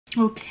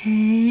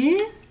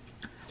Okay.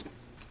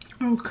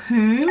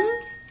 Okay.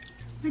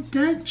 My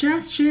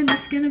digestion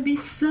is gonna be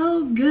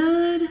so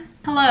good.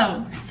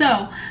 Hello,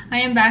 so I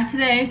am back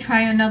today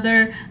trying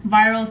another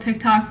viral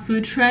TikTok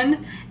food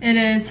trend. It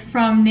is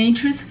from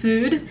Nature's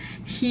Food.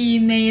 He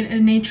made a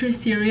nature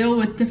cereal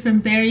with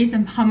different berries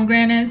and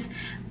pomegranates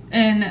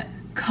and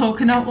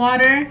coconut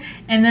water,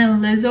 and then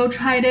Lizzo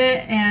tried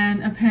it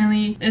and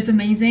apparently it's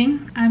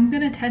amazing. I'm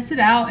gonna test it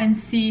out and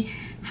see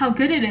how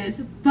good it is,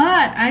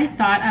 but I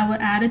thought I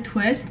would add a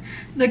twist.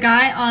 The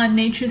guy on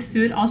Nature's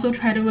Food also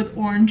tried it with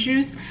orange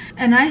juice,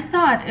 and I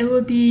thought it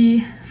would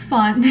be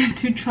fun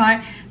to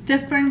try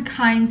different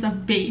kinds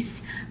of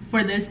base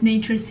for this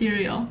nature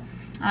cereal.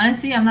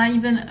 Honestly, I'm not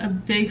even a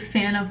big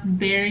fan of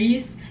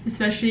berries,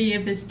 especially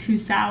if it's too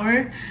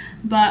sour,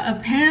 but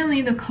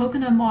apparently the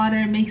coconut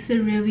water makes it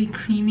really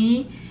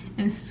creamy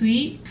and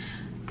sweet.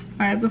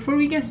 Alright, before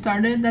we get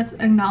started, let's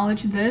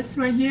acknowledge this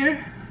right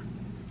here.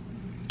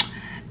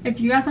 If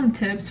you got some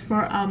tips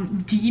for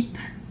deep,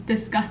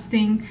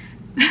 disgusting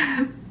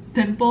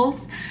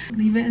pimples,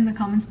 leave it in the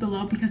comments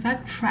below because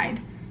I've tried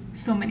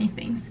so many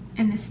things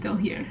and it's still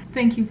here.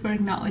 Thank you for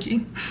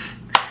acknowledging.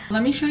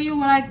 Let me show you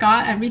what I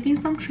got. Everything's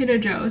from Trader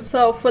Joe's.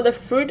 So for the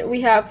fruit, we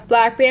have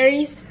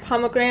blackberries,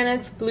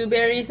 pomegranates,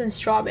 blueberries, and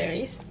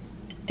strawberries.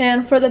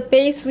 And for the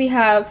base, we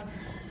have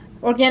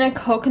organic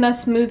coconut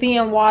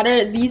smoothie and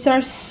water. These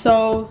are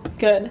so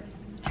good.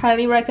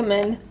 Highly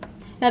recommend.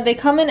 Now they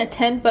come in a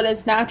tin, but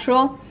it's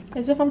natural.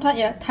 Is it from Thailand?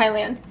 Yeah,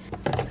 Thailand.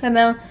 And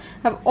then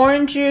I have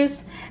orange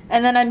juice.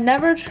 And then I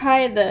never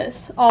tried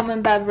this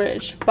almond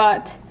beverage,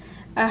 but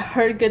I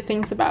heard good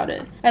things about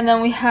it. And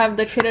then we have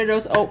the Trader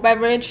Joe's oat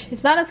beverage.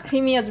 It's not as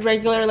creamy as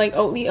regular like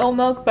Oatly oat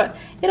milk, but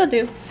it'll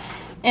do.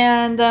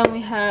 And then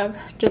we have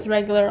just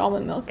regular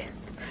almond milk.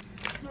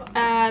 We'll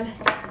add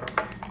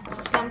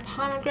some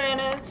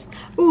pomegranates.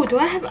 Ooh, do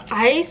I have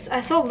ice?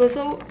 I saw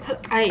Lizzo put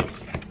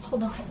ice.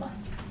 Hold on.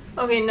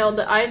 Okay, no,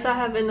 the ice I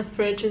have in the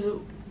fridge is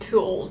too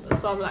old,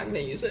 so I'm not gonna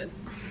use it.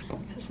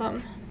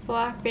 Some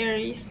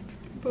blackberries,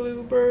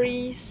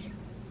 blueberries,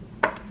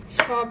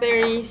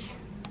 strawberries.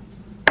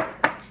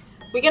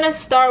 We're gonna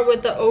start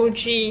with the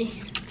OG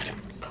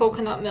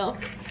coconut milk.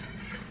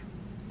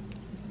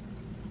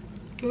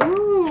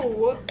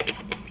 Ooh!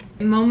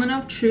 Moment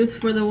of truth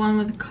for the one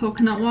with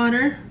coconut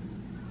water.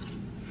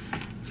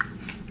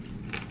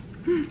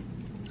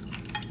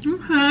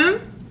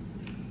 Okay.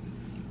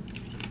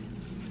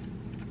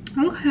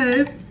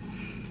 Okay.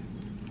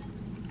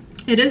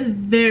 It is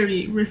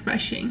very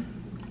refreshing.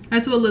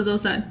 That's what Lizzo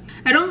said.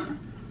 I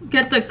don't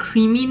get the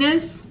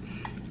creaminess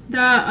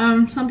that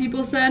some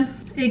people said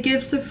it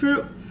gives the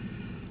fruit,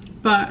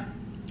 but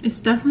it's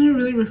definitely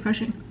really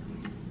refreshing.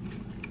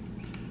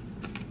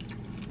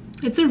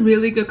 It's a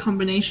really good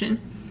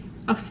combination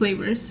of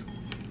flavors.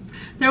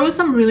 There was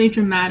some really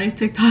dramatic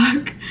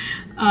TikTok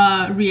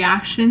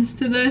reactions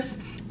to this,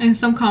 and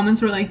some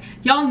comments were like,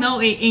 y'all know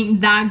it ain't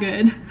that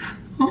good.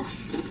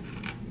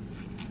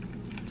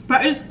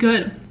 But it's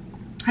good.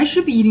 I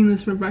should be eating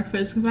this for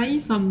breakfast because I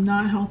eat some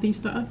not healthy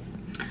stuff.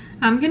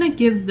 I'm gonna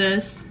give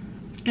this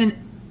an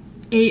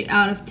 8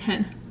 out of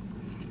 10.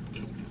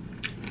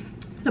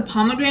 The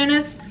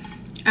pomegranates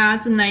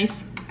adds a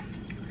nice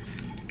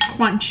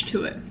crunch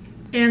to it,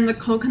 and the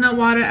coconut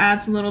water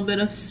adds a little bit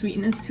of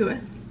sweetness to it.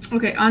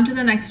 Okay, on to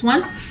the next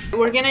one.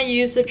 We're gonna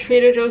use the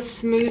Trader Joe's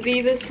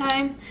smoothie this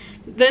time.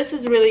 This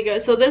is really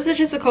good. So this is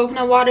just a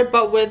coconut water,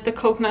 but with the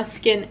coconut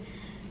skin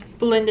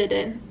blended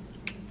in.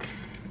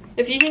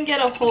 If you can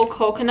get a whole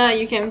coconut,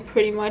 you can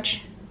pretty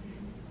much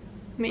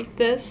make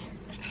this.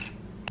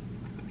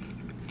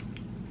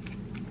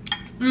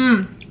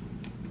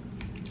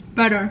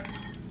 Better.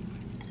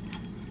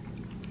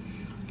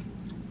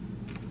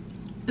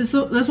 This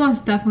one's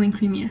definitely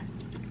creamier.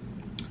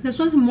 This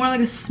one's more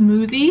like a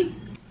smoothie,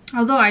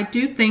 although I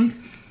do think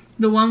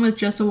the one with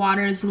just the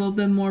water is a little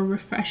bit more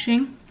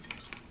refreshing.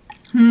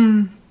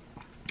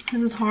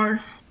 This is hard.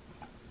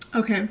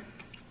 Okay,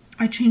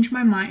 I changed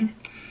my mind.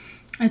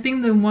 I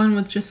think the one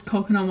with just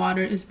coconut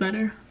water is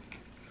better.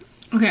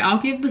 Okay, I'll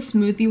give the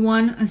smoothie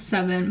one a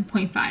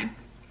 7.5.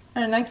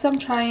 Alright, next I'm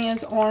trying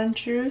is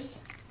orange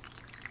juice.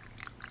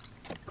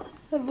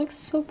 It looks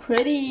so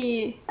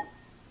pretty.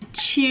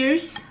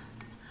 Cheers.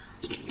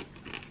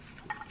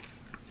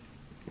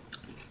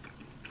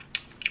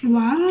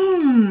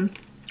 Wow.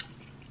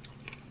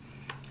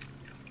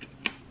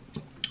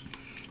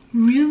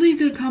 Really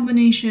good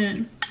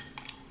combination.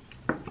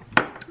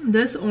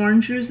 This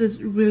orange juice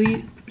is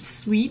really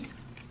sweet.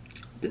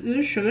 Is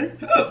there sugar?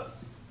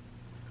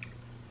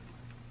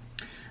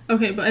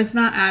 Okay, but it's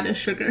not added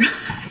sugar.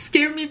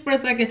 Scared me for a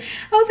second.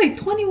 I was like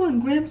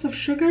 21 grams of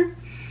sugar,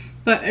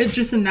 but it's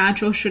just a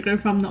natural sugar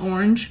from the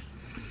orange.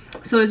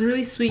 So it's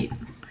really sweet.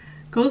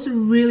 Goes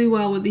really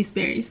well with these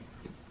berries.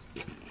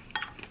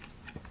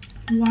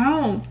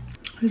 Wow,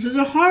 this is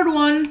a hard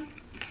one.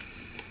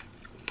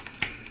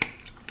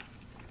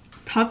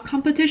 Tough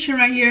competition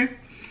right here.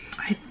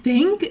 I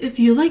think if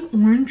you like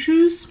orange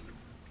juice,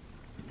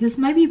 this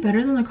might be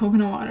better than the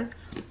coconut water.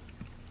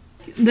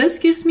 This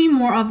gives me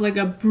more of like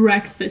a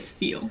breakfast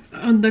feel.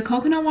 The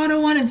coconut water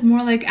one is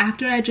more like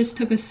after I just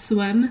took a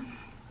swim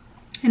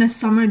in a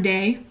summer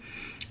day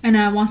and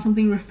I want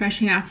something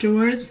refreshing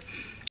afterwards,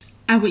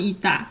 I would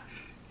eat that.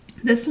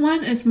 This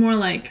one is more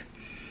like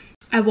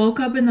I woke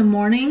up in the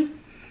morning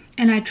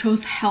and I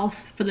chose health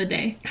for the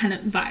day kind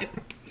of vibe.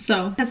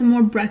 So it has a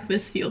more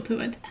breakfast feel to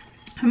it.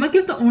 I'm gonna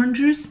give the orange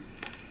juice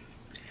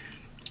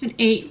an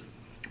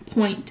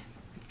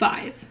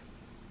 8.5.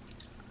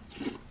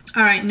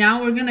 Alright,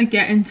 now we're gonna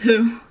get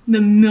into the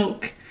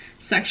milk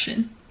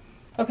section.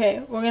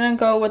 Okay, we're gonna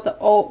go with the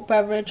oat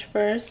beverage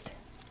first.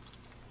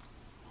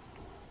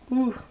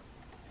 Ooh.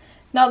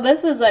 Now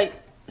this is like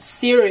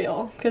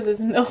cereal because it's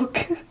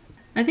milk.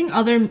 I think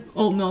other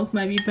oat milk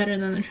might be better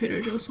than the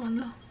Trader Joe's one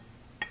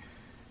though.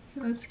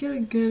 Okay, let's get a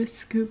good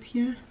scoop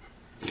here.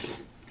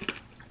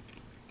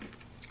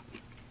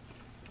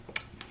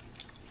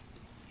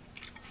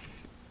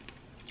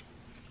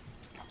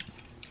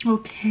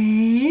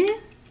 Okay.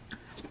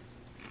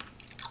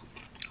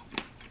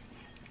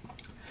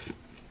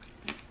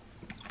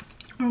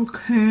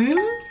 Okay.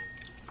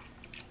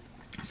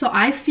 So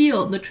I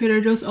feel the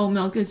Trader Joe's oat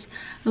milk is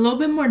a little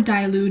bit more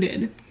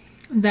diluted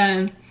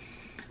than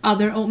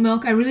other oat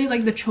milk. I really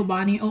like the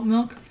Chobani oat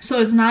milk. So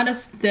it's not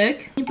as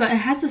thick, but it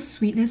has a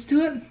sweetness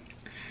to it.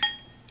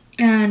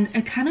 And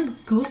it kind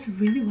of goes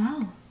really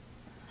well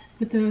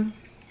with the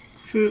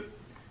fruit.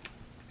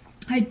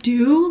 I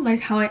do like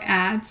how it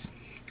adds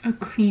a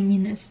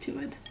creaminess to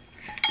it.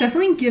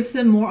 Definitely gives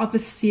it more of a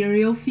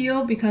cereal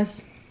feel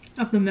because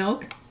of the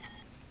milk.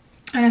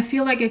 And I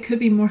feel like it could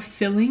be more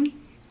filling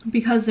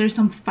because there's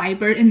some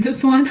fiber in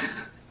this one.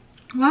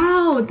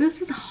 Wow,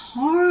 this is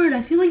hard.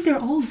 I feel like they're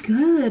all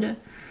good.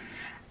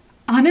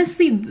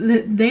 Honestly,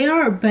 they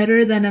are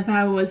better than if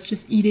I was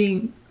just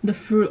eating the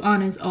fruit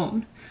on its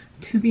own,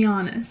 to be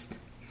honest.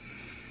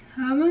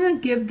 I'm gonna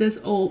give this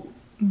oat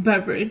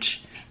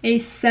beverage a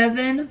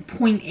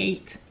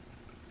 7.8.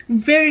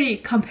 Very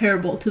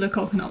comparable to the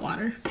coconut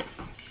water.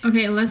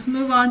 Okay, let's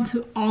move on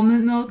to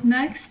almond milk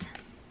next.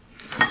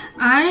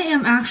 I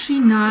am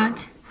actually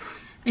not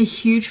a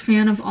huge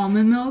fan of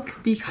almond milk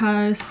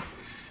because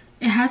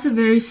it has a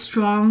very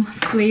strong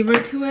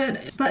flavor to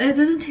it, but it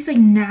doesn't taste like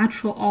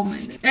natural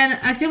almond. And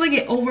I feel like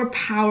it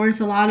overpowers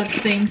a lot of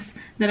things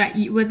that I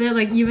eat with it.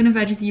 Like even if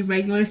I just eat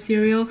regular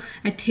cereal,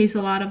 I taste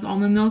a lot of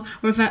almond milk.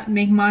 Or if I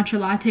make matcha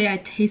latte, I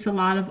taste a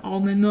lot of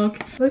almond milk.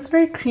 It looks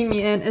very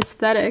creamy and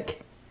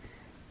aesthetic.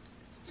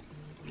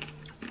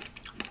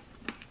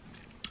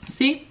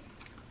 See?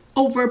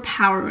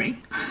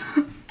 Overpowering.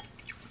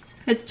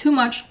 It's too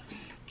much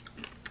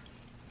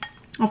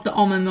of the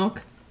almond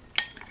milk.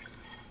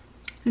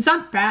 It's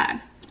not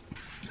bad.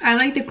 I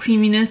like the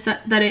creaminess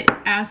that it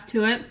adds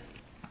to it.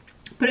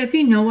 But if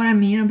you know what I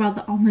mean about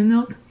the almond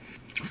milk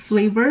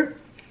flavor,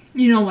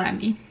 you know what I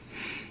mean.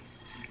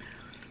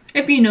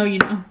 If you know, you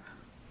know.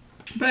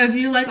 But if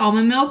you like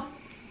almond milk,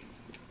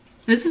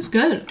 this is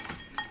good.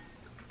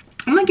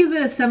 I'm gonna give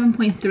it a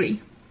 7.3.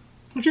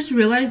 I just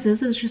realized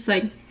this is just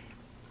like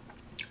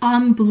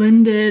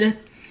unblended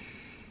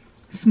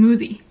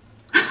smoothie.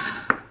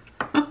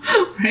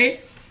 Right?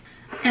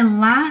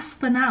 And last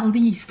but not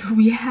least,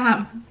 we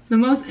have the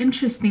most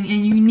interesting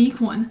and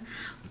unique one.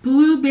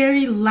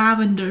 Blueberry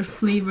lavender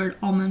flavored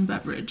almond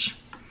beverage.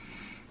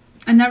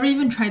 I never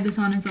even tried this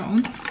on its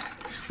own.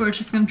 We're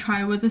just gonna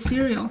try it with the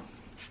cereal.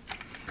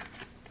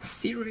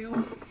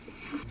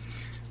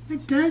 My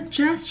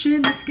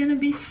digestion is gonna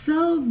be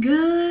so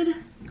good.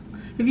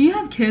 If you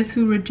have kids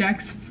who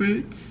rejects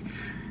fruits,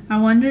 I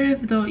wonder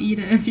if they'll eat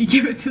it if you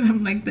give it to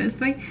them like this.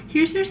 Like,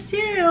 here's your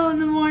cereal in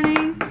the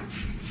morning.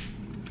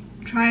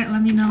 Try it,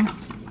 let me know.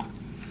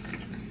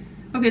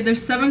 Okay,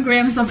 there's 7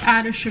 grams of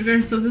added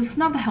sugar, so this is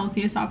not the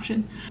healthiest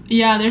option.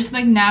 Yeah, there's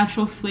like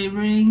natural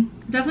flavoring.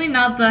 Definitely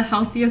not the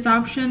healthiest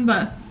option,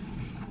 but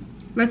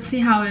let's see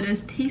how it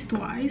is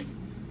taste-wise.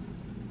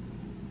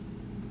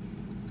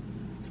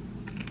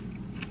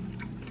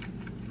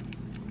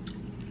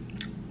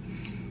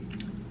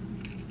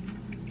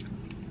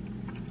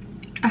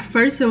 At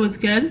first it was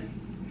good,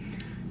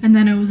 and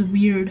then it was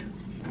weird.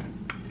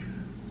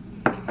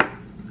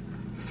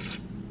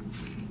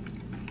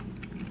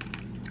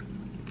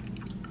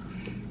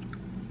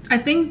 I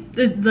think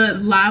the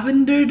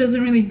lavender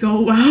doesn't really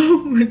go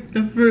well with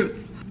the fruit,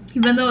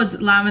 even though it's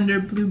lavender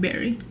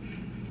blueberry.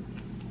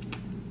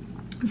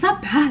 It's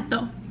not bad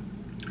though.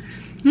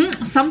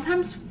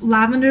 Sometimes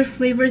lavender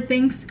flavored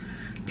things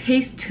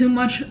taste too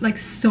much like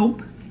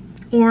soap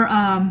or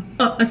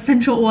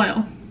essential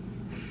oil.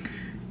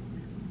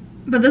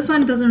 But this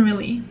one doesn't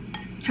really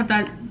have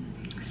that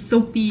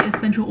soapy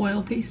essential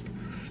oil taste.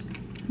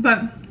 But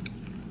I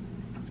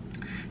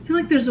feel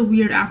like there's a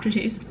weird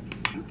aftertaste.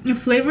 The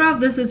flavor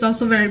of this is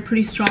also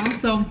pretty strong,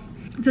 so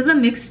it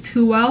doesn't mix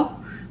too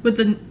well with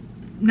the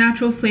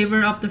natural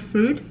flavor of the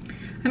fruit.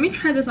 Let me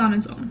try this on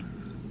its own.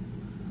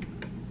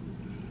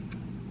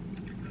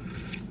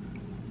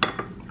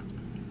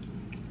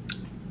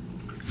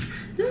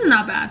 This is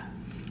not bad.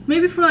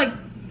 Maybe for like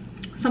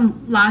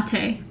some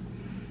latte,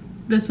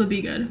 this would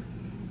be good.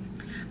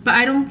 but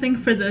I don't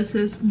think for this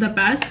is the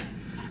best.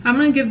 I'm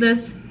gonna give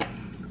this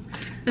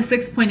a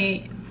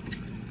 6.8.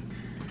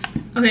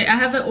 Okay, I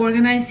have it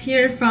organized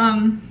here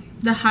from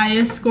the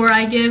highest score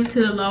I give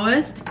to the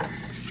lowest,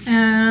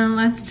 and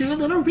let's do a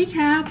little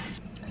recap.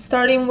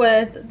 Starting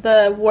with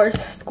the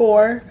worst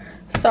score,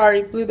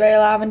 sorry, blueberry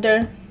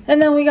lavender,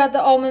 and then we got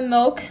the almond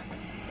milk,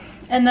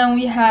 and then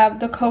we have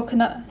the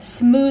coconut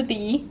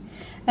smoothie,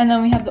 and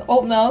then we have the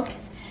oat milk,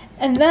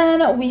 and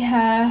then we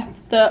have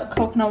the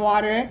coconut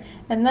water,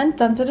 and then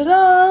dun dun dun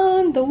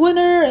dun, the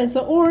winner is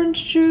the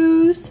orange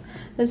juice.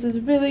 This is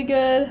really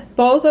good.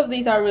 Both of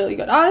these are really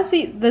good.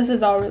 Honestly, this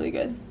is all really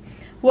good.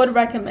 Would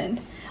recommend.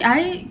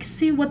 I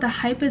see what the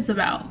hype is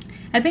about.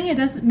 I think it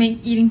does make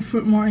eating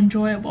fruit more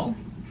enjoyable.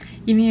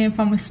 Eating it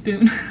from a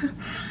spoon.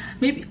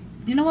 Maybe,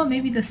 you know what,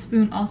 maybe the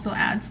spoon also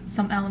adds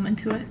some element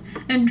to it.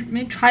 And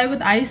maybe try it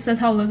with ice. That's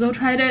how Lizzo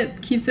tried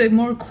it. Keeps it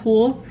more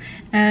cool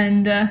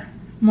and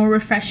more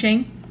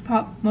refreshing,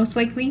 most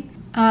likely.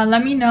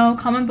 Let me know,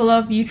 comment below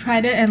if you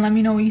tried it, and let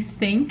me know what you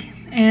think.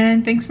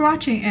 And thanks for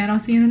watching, and I'll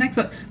see you in the next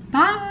one.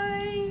 Bye!